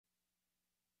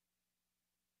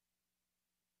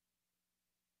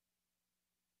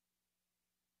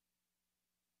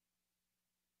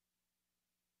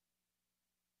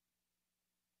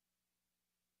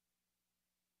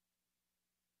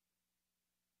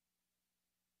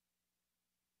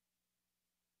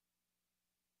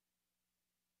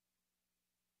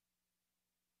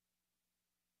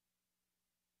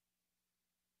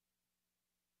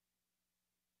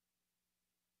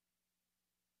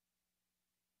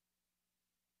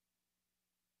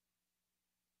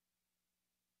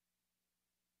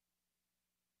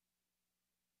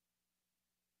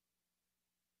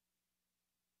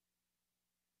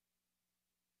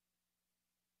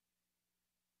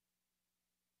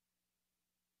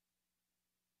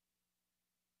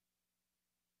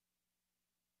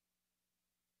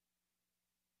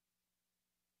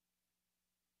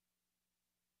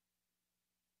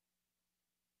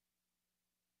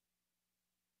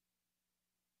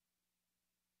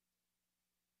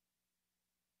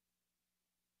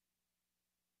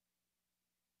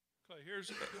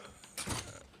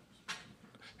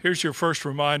Here's your first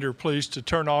reminder, please, to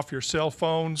turn off your cell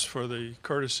phones for the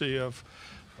courtesy of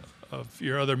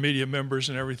your other media members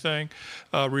and everything.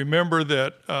 Remember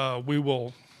that we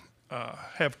will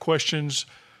have questions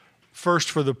first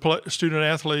for the student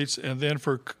athletes and then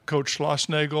for Coach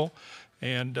Schlossnagel,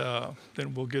 and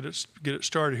then we'll get it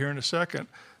started here in a second.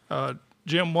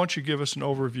 Jim, why don't you give us an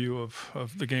overview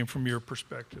of the game from your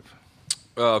perspective?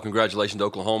 Well, congratulations to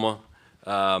Oklahoma.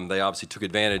 They obviously took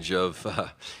advantage of,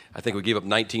 I think we gave up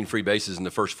 19 free bases in the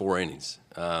first 4 innings.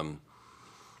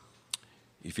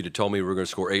 If you'd have told me we were going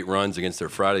to score 8 runs against their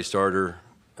Friday starter,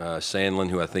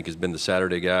 Sandlin, who I think has been the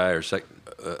Saturday guy, or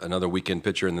another weekend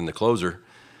pitcher, and then the closer,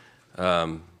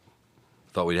 thought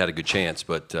we'd had a good chance.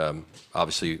 But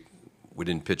obviously we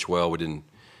didn't pitch well. We didn't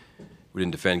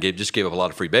defend. Just gave up a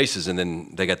lot of free bases, and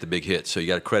then they got the big hits. So you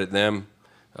got to credit them,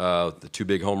 the 2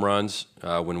 big home runs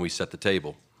when we set the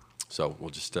table. So we'll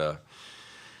just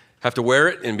have to wear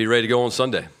it and be ready to go on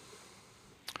Sunday.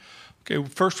 Okay,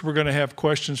 first we're going to have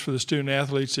questions for the student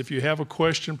athletes. If you have a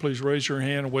question, please raise your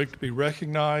hand and wait to be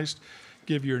recognized.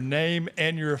 Give your name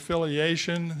and your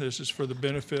affiliation. This is for the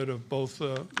benefit of both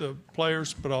the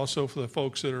players, but also for the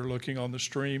folks that are looking on the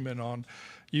stream and on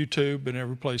YouTube and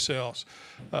every place else.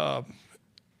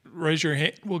 Raise your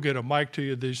hand. We'll get a mic to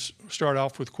you. These start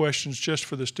off with questions just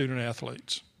for the student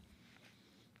athletes.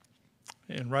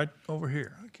 And right over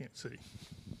here, I can't see.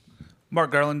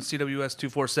 Mark Garland, CWS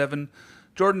 247.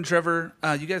 Jordan, Trevor,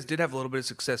 you guys did have a little bit of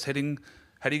success hitting.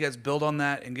 How do you guys build on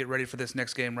that and get ready for this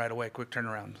next game right away? Quick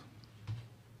turnaround.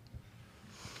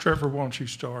 Trevor, why don't you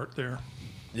start there?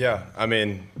 Yeah, I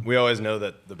mean, we always know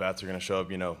that the bats are going to show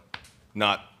up,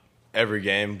 not every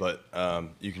game, but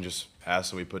you can just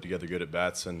ask that we put together good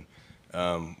at-bats and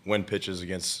win pitches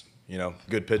against,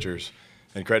 good pitchers.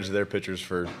 And credit to their pitchers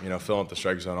for, filling up the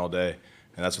strike zone all day.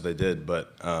 And that's what they did.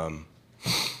 But,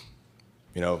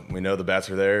 we know the bats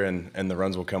are there, and the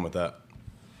runs will come with that.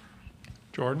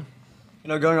 Jordan?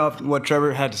 Going off what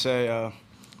Trevor had to say,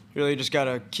 really just got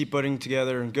to keep putting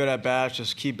together good at-bats,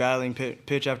 just keep battling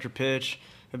pitch after pitch.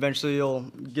 Eventually you'll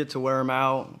get to wear them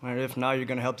out. And if not, you're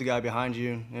going to help the guy behind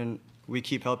you. And we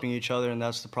keep helping each other, and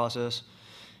that's the process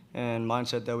and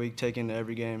mindset that we take into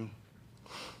every game.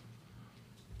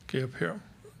 Okay, up here.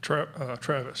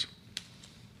 Travis.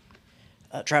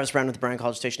 Travis Brown with the Bryan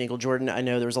College Station Eagle. Jordan, I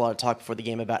know there was a lot of talk before the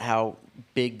game about how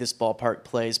big this ballpark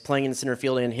plays. Playing in center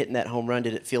field and hitting that home run,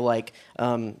 did it feel like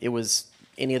it was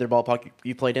any other ballpark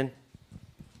you played in?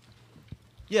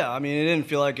 Yeah, I mean, it didn't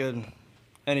feel like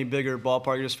any bigger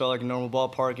ballpark. It just felt like a normal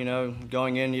ballpark,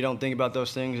 Going in, you don't think about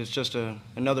those things. It's just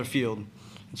another field.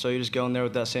 And so you just go in there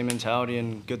with that same mentality,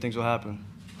 and good things will happen.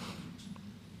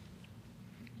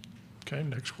 Okay,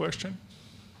 next question.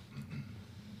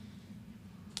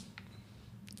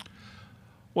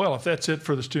 Well, if that's it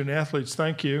for the student athletes,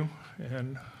 thank you,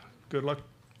 and good luck.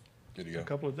 Good to go. In a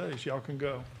couple of days. Y'all can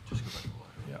go. Just go back.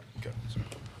 Yeah. Okay.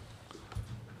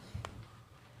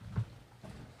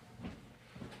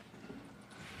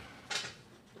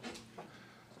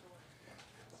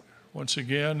 Once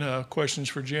again, questions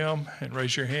for Jim, and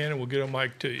raise your hand, and we'll get a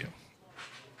mic to you.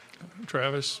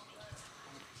 Travis?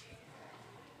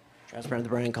 Travis Brown with the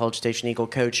Bryan College Station Eagle.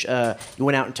 Coach, you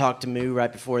went out and talked to Moo right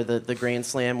before the Grand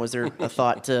Slam. Was there a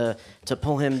thought to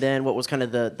pull him then? What was kind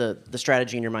of the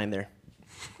strategy in your mind there?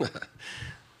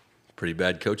 Pretty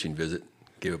bad coaching visit.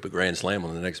 Gave up a Grand Slam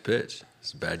on the next pitch.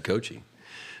 It's bad coaching.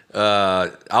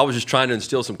 I was just trying to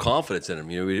instill some confidence in him.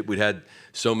 We'd had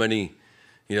so many,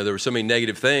 there were so many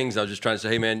negative things. I was just trying to say,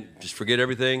 hey, man, just forget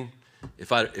everything.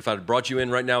 If I'd brought you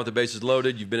in right now with the bases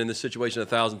loaded, you've been in this situation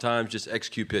 1,000 times, just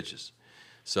execute pitches.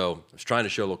 So I was trying to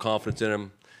show a little confidence in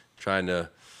him, trying to,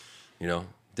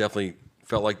 definitely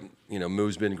felt like,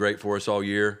 Moo's been great for us all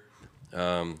year.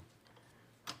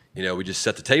 We just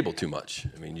set the table too much.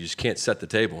 I mean, you just can't set the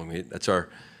table. I mean,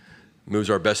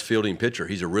 Moo's our best fielding pitcher.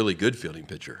 He's a really good fielding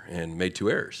pitcher and made 2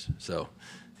 errors. So,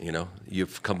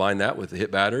 you've combined that with the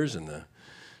hit batters and the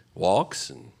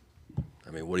walks, and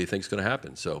what do you think is going to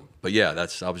happen? So, but yeah,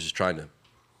 I was just trying to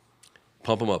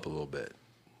pump him up a little bit.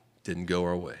 Didn't go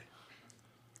our way.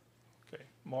 Okay,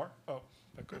 Mark? Oh,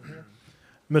 back over here.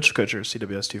 Mitchell Kutcher,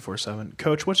 CWS 247.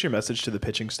 Coach, what's your message to the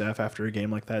pitching staff after a game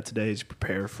like that today as you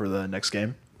prepare for the next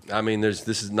game? You're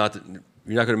not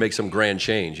going to make some grand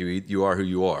change. You are who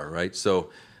you are, right? So,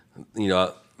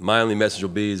 my only message will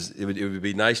be it would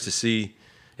be nice to see,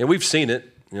 and we've seen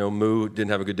it. Moo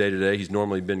didn't have a good day today. He's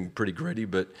normally been pretty gritty,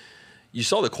 but you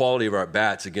saw the quality of our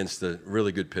bats against the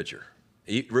really good pitcher,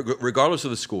 regardless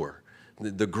of the score.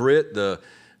 The grit,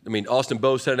 Austin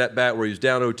Bose had that bat where he was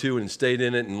down 0-2 and stayed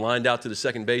in it and lined out to the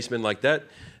second baseman like that.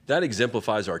 that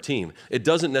exemplifies our team. It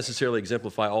doesn't necessarily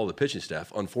exemplify all the pitching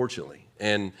staff, unfortunately.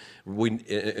 And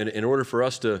in order for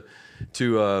us to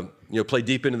play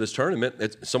deep into this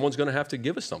tournament, someone's going to have to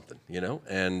give us something,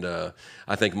 And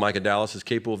I think Micah Dallas is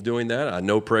capable of doing that. I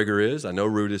know Prager is. I know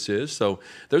Rudis is. So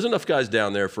there's enough guys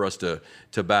down there for us to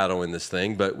battle in this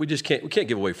thing. But we can't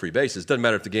give away free bases. It doesn't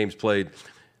matter if the game's played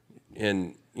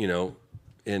in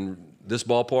this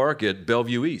ballpark at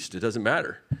Bellevue East. It doesn't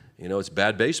matter. It's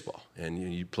bad baseball.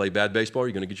 And you play bad baseball,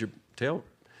 you're going to get your tail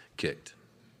kicked.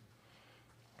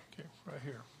 Okay, right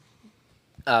here.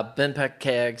 Ben Peck,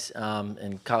 Kags,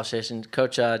 in College Station.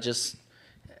 Coach, just,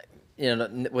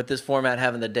 with this format,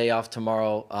 having the day off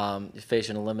tomorrow,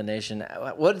 facing elimination,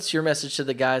 what's your message to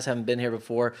the guys haven't been here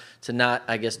before to not,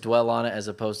 I guess, dwell on it as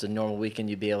opposed to normal weekend,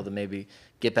 you'd be able to maybe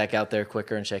get back out there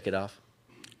quicker and shake it off?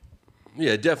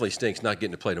 Yeah, it definitely stinks not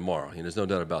getting to play tomorrow. There's no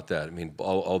doubt about that. I mean,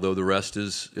 although the rest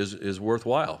is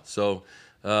worthwhile. So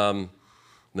the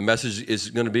message is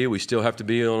going to be we still have to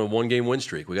be on a one-game win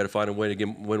streak. We got to find a way to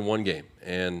win one game,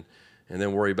 and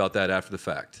then worry about that after the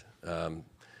fact.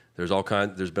 There's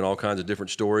been all kinds of different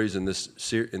stories in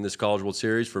this College World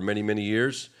Series for many, many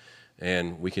years,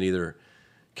 and we can either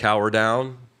cower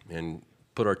down and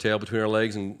put our tail between our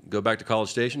legs and go back to College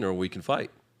Station, or we can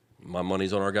fight. My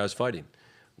money's on our guys fighting.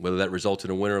 Whether that results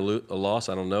in a win or a loss,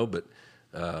 I don't know, but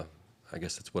I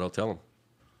guess that's what I'll tell them.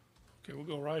 Okay, we'll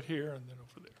go right here and then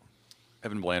over there.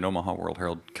 Evan Bland, Omaha World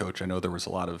Herald. Coach, I know there was a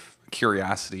lot of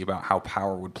curiosity about how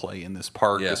power would play in this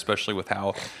park, especially with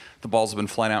how the balls have been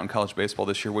flying out in college baseball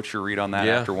this year. What's your read on that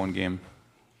after one game?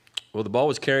 Well, the ball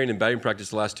was carrying in batting practice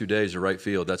the last 2 days to right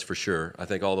field, that's for sure. I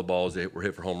think all the balls that were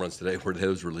hit for home runs today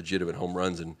those were legitimate home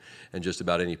runs in just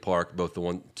about any park, both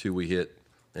the 2 we hit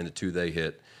and the 2 they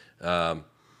hit.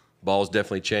 Ball's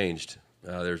definitely changed.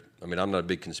 I'm not a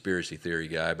big conspiracy theory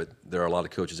guy, but there are a lot of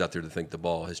coaches out there that think the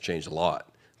ball has changed a lot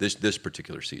this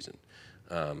particular season.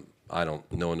 I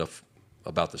don't know enough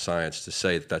about the science to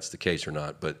say that that's the case or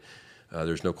not, but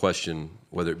there's no question,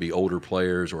 whether it be older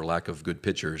players or lack of good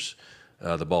pitchers,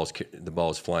 the ball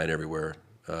is flying everywhere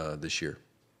this year.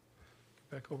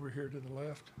 Back over here to the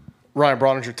left. Ryan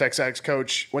Brauninger, Texas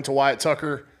coach, went to Wyatt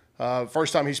Tucker.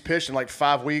 First time he's pitched in like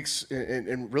 5 weeks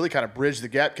and really kind of bridged the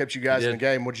gap, kept you guys in the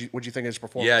game. What'd you think of his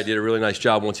performance? Yeah, he did a really nice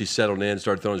job once he settled in,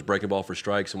 started throwing his breaking ball for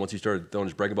strikes. And once he started throwing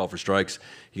his breaking ball for strikes,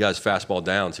 he got his fastball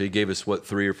down. So he gave us,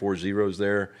 3 or 4 zeros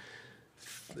there?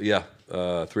 Yeah, 3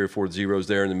 or 4 zeros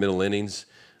there in the middle innings.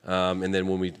 And then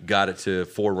when we got it to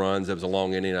 4 runs, that was a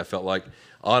long inning. I felt like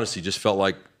I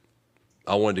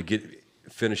wanted to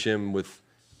finish him with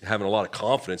having a lot of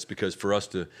confidence, because for us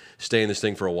to stay in this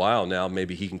thing for a while now,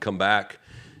 maybe he can come back,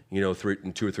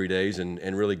 in 2 or 3 days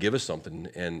and really give us something,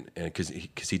 and because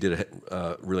he did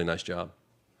a really nice job.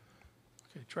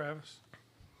 Okay, Travis.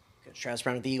 Travis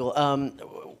Brown with the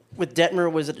Eagle. With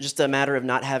Detmer, was it just a matter of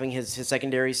not having his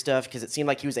secondary stuff? Because it seemed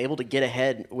like he was able to get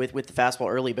ahead with the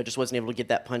fastball early, but just wasn't able to get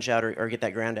that punch out or get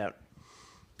that ground out.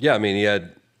 Yeah,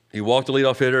 he walked the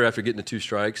leadoff hitter after getting the 2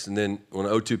 strikes, and then on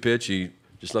an 0-2 pitch, he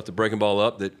just left the breaking ball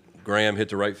up that Graham hit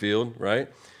to right field, right?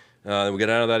 We got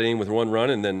out of that inning with 1 run,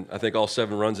 and then I think all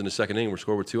 7 runs in the second inning were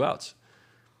scored with 2 outs.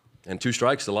 And 2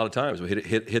 strikes a lot of times. We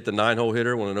hit the 9-hole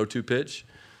hitter on an 0-2 pitch.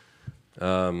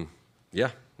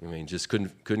 Just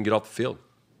couldn't get off the field.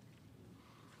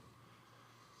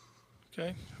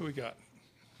 Okay, who we got?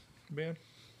 Ben?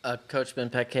 Coach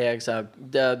Ben Peck, Kags.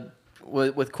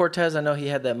 With Cortez, I know he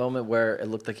had that moment where it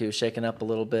looked like he was shaking up a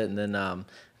little bit, and then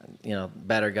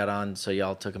batter got on, so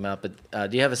y'all took him out. But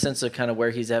do you have a sense of kind of where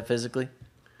he's at physically?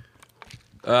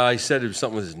 He said it was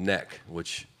something with his neck,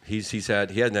 which he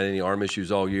hadn't had any arm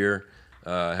issues all year.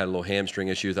 Had a little hamstring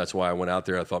issues. That's why I went out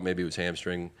there. I thought maybe his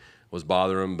hamstring was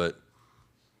bothering him, but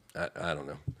I don't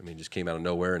know. Just came out of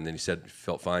nowhere, and then he said he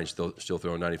felt fine, still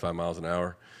throwing 95 miles an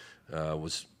hour.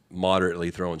 Was moderately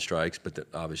throwing strikes, but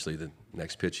obviously the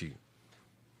next pitch he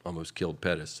almost killed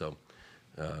Pettis. So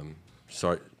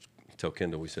sorry. Tell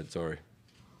Kendall we said sorry.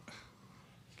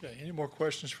 Okay, any more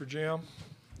questions for Jim?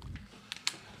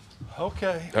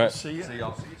 Okay, All right. see you. See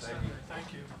y'all.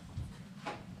 Thank you.